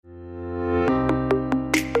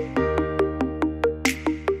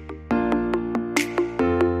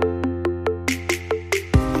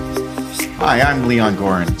Hi, I'm Leon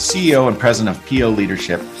Gorin, CEO and President of PO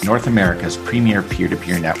Leadership, North America's premier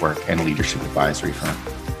peer-to-peer network and leadership advisory firm.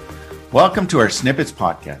 Welcome to our Snippets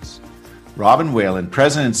podcast. Robin Whalen,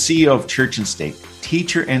 President and CEO of Church and State,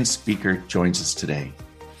 teacher and speaker, joins us today.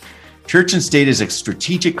 Church and State is a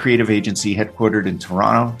strategic creative agency headquartered in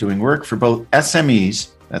Toronto, doing work for both SMEs,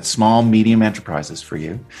 that's small, medium enterprises for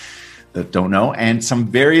you that don't know, and some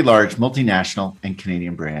very large multinational and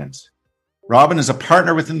Canadian brands. Robin is a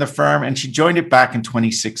partner within the firm, and she joined it back in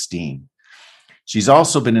 2016. She's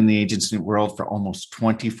also been in the agency world for almost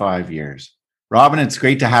 25 years. Robin, it's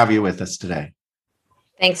great to have you with us today.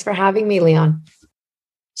 Thanks for having me, Leon.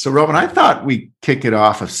 So, Robin, I thought we'd kick it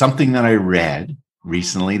off of something that I read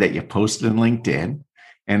recently that you posted on LinkedIn,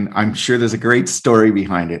 and I'm sure there's a great story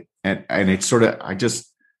behind it. And it's sort of, I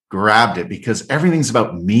just grabbed it because everything's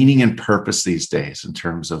about meaning and purpose these days in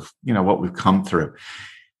terms of, what we've come through.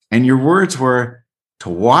 And your words were, to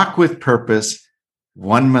walk with purpose,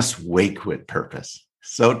 one must wake with purpose.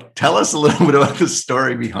 So tell us a little bit about the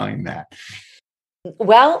story behind that.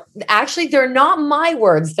 Well, actually, they're not my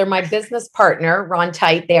words. They're my business partner, Ron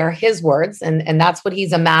Tite. They are his words, and that's what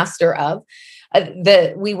he's a master of.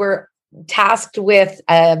 We were tasked with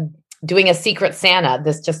doing a Secret Santa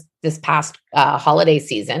this past holiday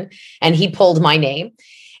season, and he pulled my name.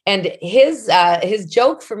 And his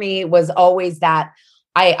joke for me was always that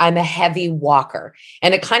I'm a heavy walker.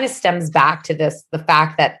 And it kind of stems back to the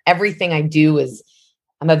fact that everything I do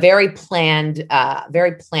I'm a very planned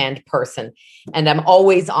person, and I'm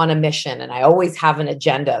always on a mission, and I always have an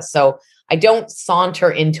agenda. So I don't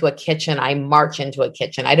saunter into a kitchen. I march into a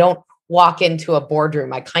kitchen. I don't walk into a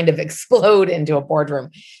boardroom. I kind of explode into a boardroom.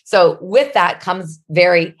 So with that comes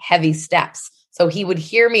very heavy steps. So he would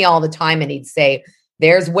hear me all the time and he'd say,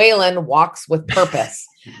 "There's Whalen, walks with purpose."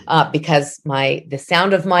 Because the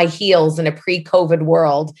sound of my heels in a pre-COVID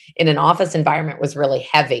world in an office environment was really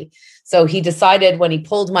heavy. So he decided when he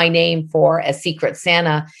pulled my name for a Secret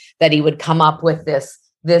Santa that he would come up with this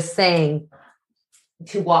saying,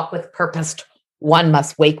 "To walk with purpose, one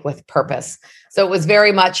must wake with purpose." So it was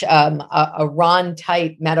very much a Ron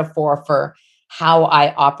Tite metaphor for how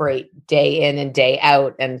I operate day in and day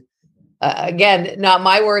out. And again, not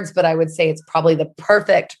my words, but I would say it's probably the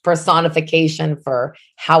perfect personification for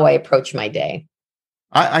how I approach my day.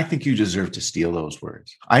 I think you deserve to steal those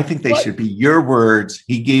words. I think they should be your words.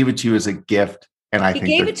 He gave it to you as a gift. And he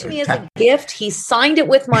gave it to me as a gift. He signed it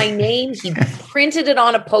with my name. He printed it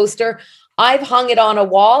on a poster. I've hung it on a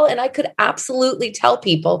wall, and I could absolutely tell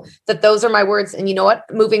people that those are my words. And you know what?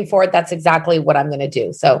 Moving forward, that's exactly what I'm going to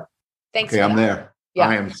do. So thanks. Okay, I'm there. Yeah.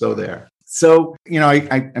 I am so there. So,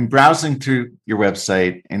 I'm browsing through your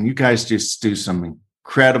website, and you guys just do some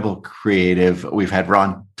incredible creative. We've had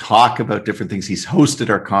Ron talk about different things. He's hosted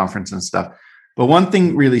our conference and stuff. But one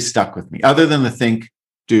thing really stuck with me, other than the think,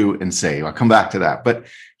 do, and say. I'll come back to that. But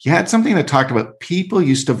you had something that talked about people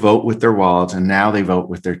used to vote with their wallets, and now they vote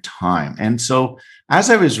with their time. And so as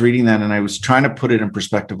I was reading that, and I was trying to put it in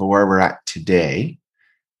perspective of where we're at today,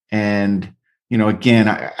 and again,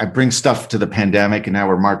 I bring stuff to the pandemic and now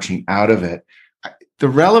we're marching out of it. The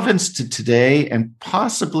relevance to today and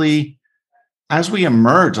possibly as we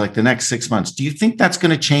emerge, like the next 6 months, do you think that's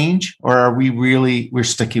going to change, or are we're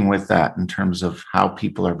sticking with that in terms of how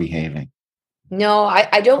people are behaving? No,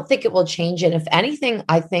 I don't think it will change. And if anything,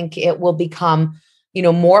 I think it will become,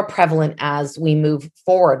 more prevalent as we move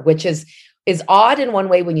forward, which is odd in one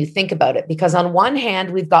way when you think about it, because on one hand,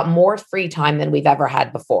 we've got more free time than we've ever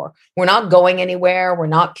had before. We're not going anywhere. We're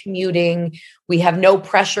not commuting. We have no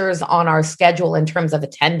pressures on our schedule in terms of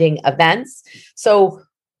attending events. So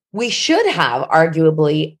we should have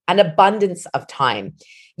arguably an abundance of time.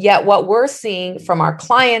 Yet what we're seeing from our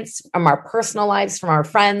clients, from our personal lives, from our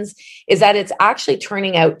friends, is that it's actually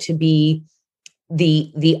turning out to be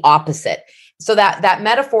the opposite. So that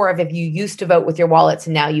metaphor of if you used to vote with your wallets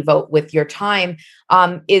and now you vote with your time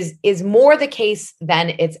is more the case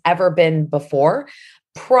than it's ever been before,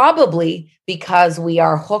 probably because we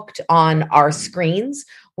are hooked on our screens.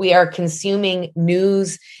 We are consuming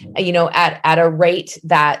news, at a rate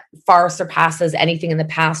that far surpasses anything in the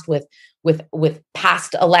past with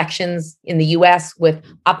past elections in the US, with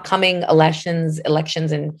upcoming elections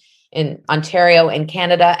in Ontario and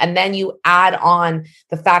Canada. And then you add on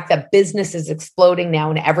the fact that business is exploding now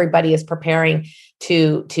and everybody is preparing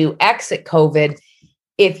to exit COVID.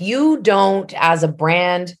 If you don't, as a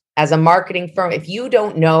brand, as a marketing firm, if you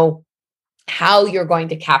don't know how you're going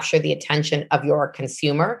to capture the attention of your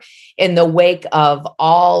consumer in the wake of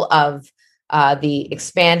all of the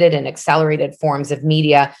expanded and accelerated forms of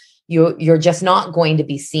media, you're just not going to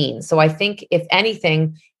be seen. So I think if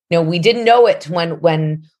anything, we didn't know it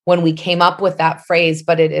when we came up with that phrase,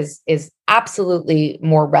 but it is absolutely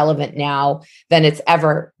more relevant now than it's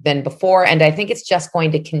ever been before. And I think it's just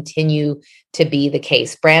going to continue to be the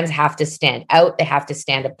case. Brands have to stand out, they have to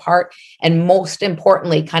stand apart. And most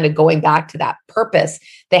importantly, kind of going back to that purpose,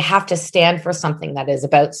 they have to stand for something that is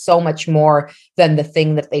about so much more than the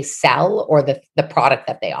thing that they sell or the product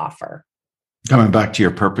that they offer. Coming back to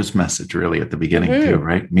your purpose message really at the beginning too,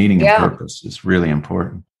 right? Meaning and purpose is really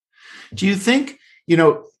important. Do you think,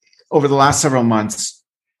 over the last several months,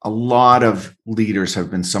 a lot of leaders have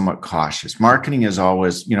been somewhat cautious? Marketing is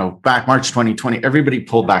always, back March 2020, everybody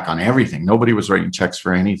pulled back on everything. Nobody was writing checks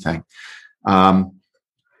for anything.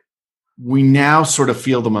 We now sort of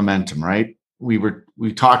feel the momentum, right?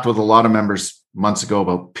 We talked with a lot of members months ago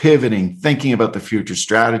about pivoting, thinking about the future,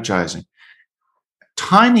 strategizing.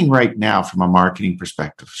 Timing right now from a marketing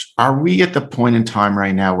perspective, are we at the point in time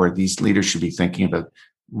right now where these leaders should be thinking about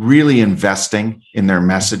really investing in their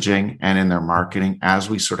messaging and in their marketing as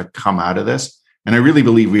we sort of come out of this? And I really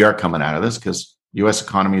believe we are coming out of this because the US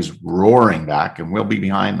economy is roaring back and we'll be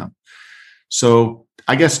behind them. So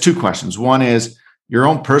I guess two questions. One is your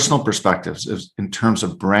own personal perspectives in terms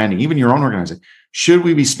of branding, even your own organization. Should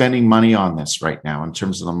we be spending money on this right now in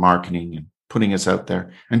terms of the marketing and putting us out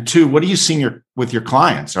there? And two, what are you seeing with your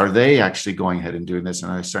clients? Are they actually going ahead and doing this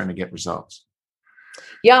and are they starting to get results?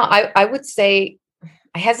 Yeah, I would say,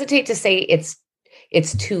 I hesitate to say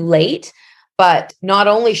it's too late, but not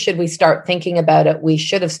only should we start thinking about it, we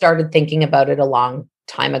should have started thinking about it a long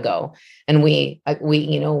time ago. And we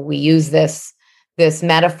use this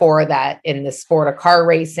metaphor that in the sport of car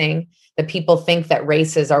racing, that people think that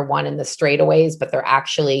races are won in the straightaways, but they're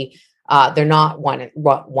actually they're not won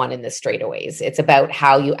in the straightaways. It's about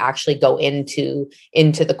how you actually go into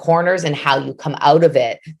the corners and how you come out of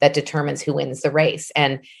it that determines who wins the race.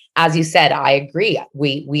 And as you said, I agree.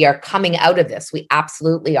 We are coming out of this. We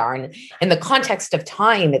absolutely are. And in the context of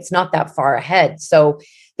time, it's not that far ahead. So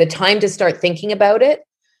the time to start thinking about it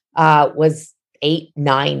was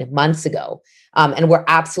 8-9 months ago. And we're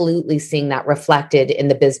absolutely seeing that reflected in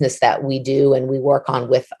the business that we do and we work on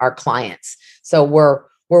with our clients. So we're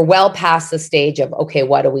well past the stage of, okay,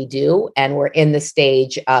 what do we do? And we're in the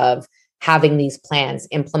stage of having these plans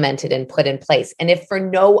implemented and put in place. And if for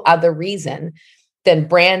no other reason, then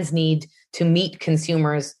brands need to meet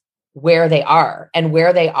consumers where they are. And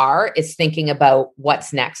where they are is thinking about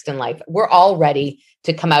what's next in life. We're all ready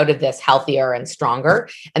to come out of this healthier and stronger.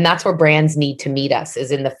 And that's where brands need to meet us,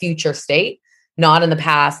 is in the future state, not in the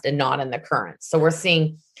past and not in the current. So we're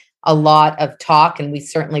seeing a lot of talk, and we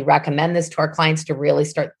certainly recommend this to our clients to really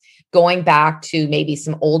start going back to maybe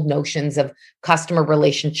some old notions of customer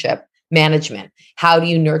relationship management. How do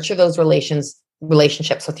you nurture those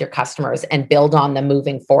relationships with your customers and build on them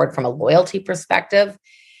moving forward from a loyalty perspective?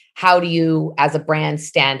 How do you, as a brand,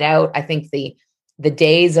 stand out? I think the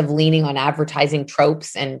days of leaning on advertising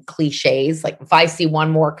tropes and cliches, like if I see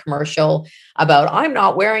one more commercial about I'm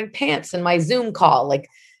not wearing pants in my Zoom call, like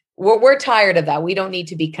we're tired of that. We don't need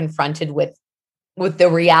to be confronted with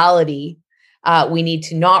the reality. We need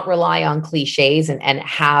to not rely on cliches and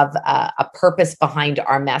have a purpose behind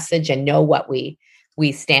our message and know what we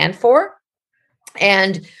stand for.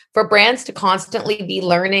 And for brands to constantly be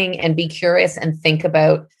learning and be curious and think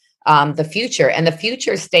about the future and the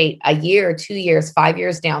future state a year, 2 years, 5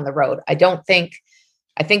 years down the road. I think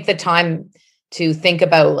the time to think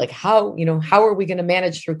about like how are we going to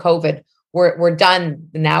manage through COVID? We're done.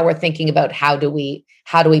 Now we're thinking about how do we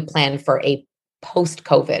plan for a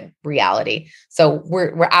post-COVID reality. So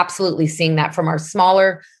we're absolutely seeing that from our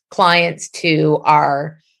smaller clients to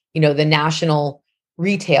our, the national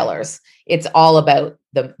retailers. It's all about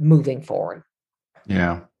the moving forward.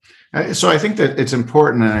 Yeah. So I think that it's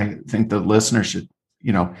important, and I think the listener should,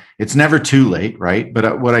 it's never too late, right?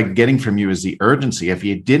 But what I'm getting from you is the urgency. If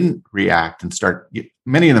you didn't react and start,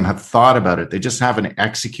 many of them have thought about it. They just haven't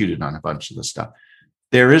executed on a bunch of the stuff.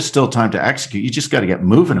 There is still time to execute. You just got to get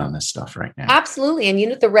moving on this stuff right now. Absolutely.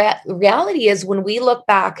 And the reality is when we look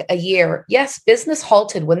back a year, yes, business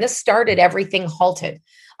halted. When this started, everything halted,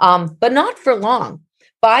 but not for long.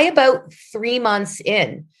 By about 3 months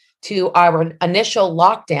in to our initial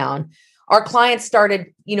lockdown, our clients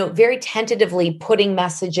started, very tentatively putting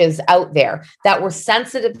messages out there that were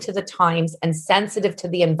sensitive to the times and sensitive to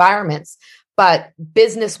the environments. But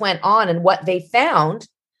business went on, and what they found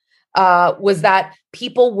was that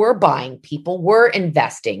people were buying, people were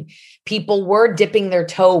investing, people were dipping their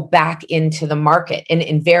toe back into the market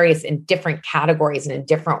in different categories and in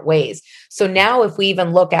different ways. So now if we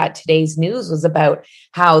even look at today's news was about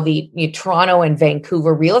how the Toronto and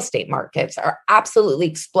Vancouver real estate markets are absolutely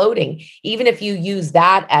exploding. Even if you use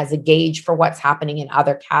that as a gauge for what's happening in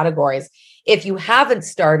other categories, if you haven't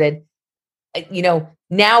started,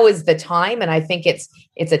 now is the time. And I think it's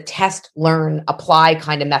a test, learn, apply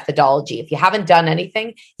kind of methodology. If you haven't done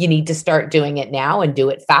anything, you need to start doing it now and do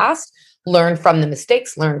it fast. Learn from the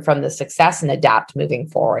mistakes, learn from the success, and adapt moving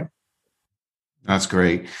forward. That's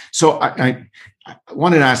great. So I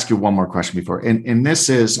wanted to ask you one more question before, and this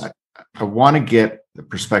is, I want to get the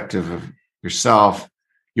perspective of yourself.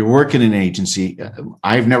 You work in an agency.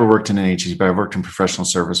 I've never worked in an agency, but I've worked in professional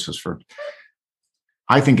services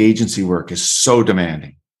I think agency work is so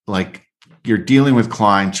demanding. Like, you're dealing with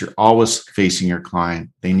clients, you're always facing your client.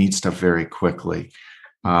 They need stuff very quickly.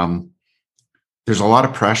 There's a lot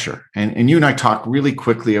of pressure. And you and I talk really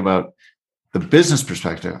quickly about the business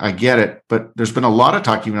perspective. I get it, but there's been a lot of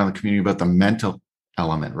talk even on the community about the mental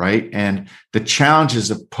element, right? And the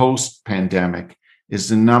challenges of post-pandemic is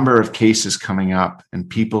the number of cases coming up and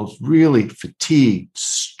people really fatigued,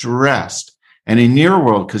 stressed. And in your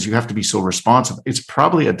world, because you have to be so responsive, it's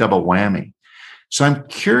probably a double whammy. So I'm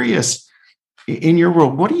curious, in your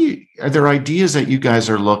world, are there ideas that you guys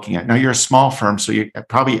are looking at? Now, you're a small firm, so you're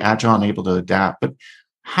probably agile and able to adapt, but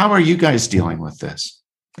how are you guys dealing with this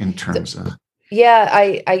in terms of? Yeah,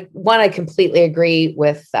 I completely agree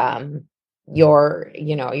with your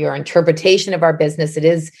interpretation of our business. It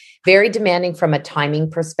is very demanding from a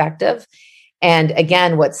timing perspective. And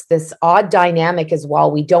again, what's this odd dynamic is,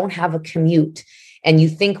 while we don't have a commute and you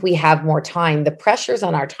think we have more time, the pressures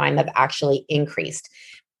on our time have actually increased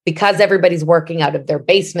because everybody's working out of their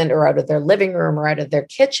basement or out of their living room or out of their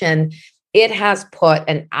kitchen. It has put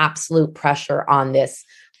an absolute pressure on this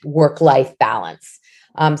work-life balance.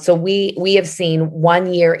 So we have seen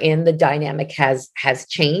 1 year in, the dynamic has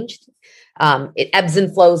changed. It ebbs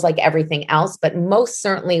and flows like everything else, but most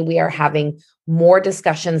certainly we are having more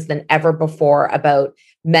discussions than ever before about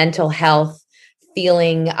mental health,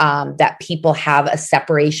 feeling that people have a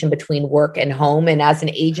separation between work and home. And as an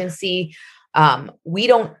agency, we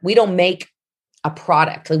don't make a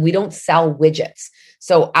product. Like, we don't sell widgets.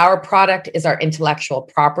 So our product is our intellectual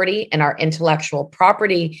property, and our intellectual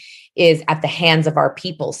property is at the hands of our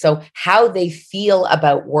people. So how they feel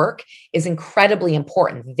about work is incredibly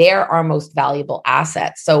important. They're our most valuable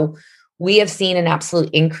asset. So we have seen an absolute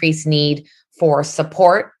increased need for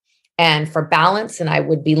support and for balance. And I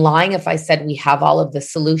would be lying if I said we have all of the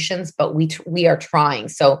solutions, but we are trying.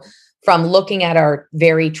 So from looking at our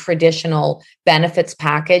very traditional benefits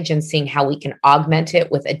package and seeing how we can augment it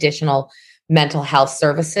with additional mental health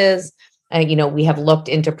services. We have looked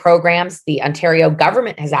into programs. The Ontario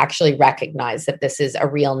government has actually recognized that this is a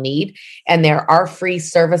real need. And there are free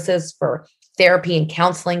services for therapy and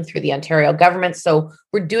counseling through the Ontario government. So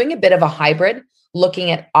we're doing a bit of a hybrid,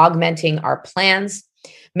 looking at augmenting our plans,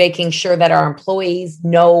 making sure that our employees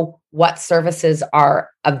know what services are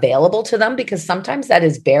available to them, because sometimes that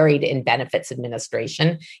is buried in benefits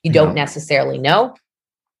administration. You don't necessarily know.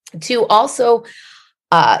 To also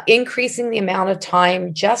increasing the amount of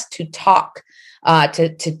time just to talk,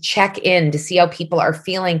 to check in, to see how people are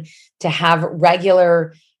feeling, to have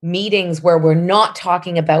regular meetings where we're not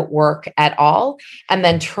talking about work at all, and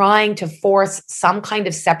then trying to force some kind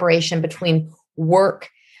of separation between work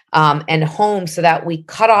and home so that we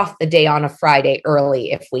cut off the day on a Friday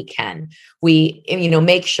early if we can. We,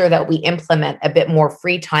 make sure that we implement a bit more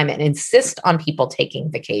free time and insist on people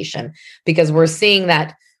taking vacation, because we're seeing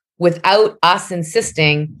that without us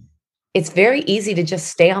insisting, it's very easy to just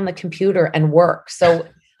stay on the computer and work. So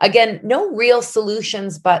again, no real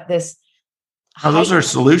solutions, but this. Those are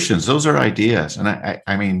solutions. Those are ideas. And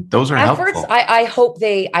I mean, those are efforts. helpful. I hope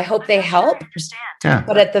they help. Yeah.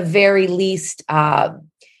 But at the very least,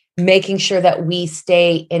 making sure that we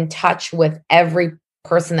stay in touch with every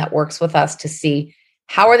person that works with us to see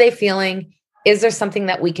how are they feeling. Is there something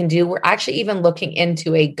that we can do? We're actually even looking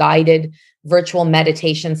into a guided virtual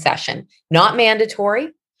meditation session, not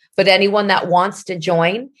mandatory, but anyone that wants to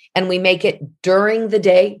join, and we make it during the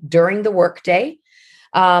day, during the work day,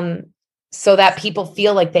 so that people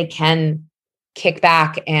feel like they can kick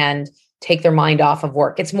back and take their mind off of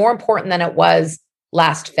work. It's more important than it was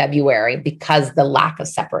last February because the lack of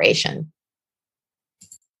separation.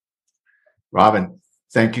 Robin,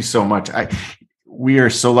 thank you so much. We are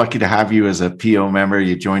so lucky to have you as a PO member.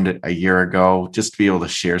 You joined it a year ago, just to be able to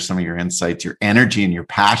share some of your insights, your energy, and your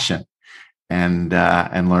passion.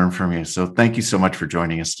 and learn from you. So thank you so much for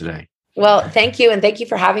joining us today. Well, thank you. And thank you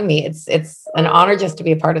for having me. It's an honor just to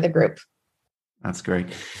be a part of the group. That's great.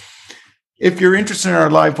 If you're interested in our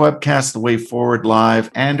live webcast, The Way Forward Live,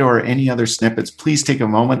 and or any other snippets, please take a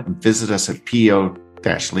moment and visit us at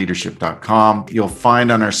po-leadership.com. You'll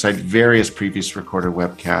find on our site various previous recorded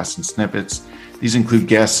webcasts and snippets. These include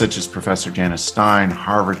guests such as Professor Janice Stein,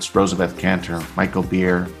 Harvard's Rosabeth Kanter, Michael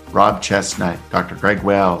Beer, Rob Chestnut, Dr. Greg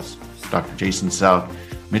Wells, Dr. Jason South,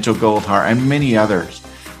 Mitchell Goldhar, and many others,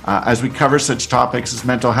 as we cover such topics as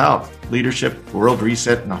mental health, leadership, world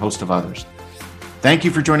reset, and a host of others. Thank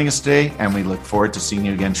you for joining us today, and we look forward to seeing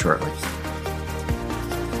you again shortly.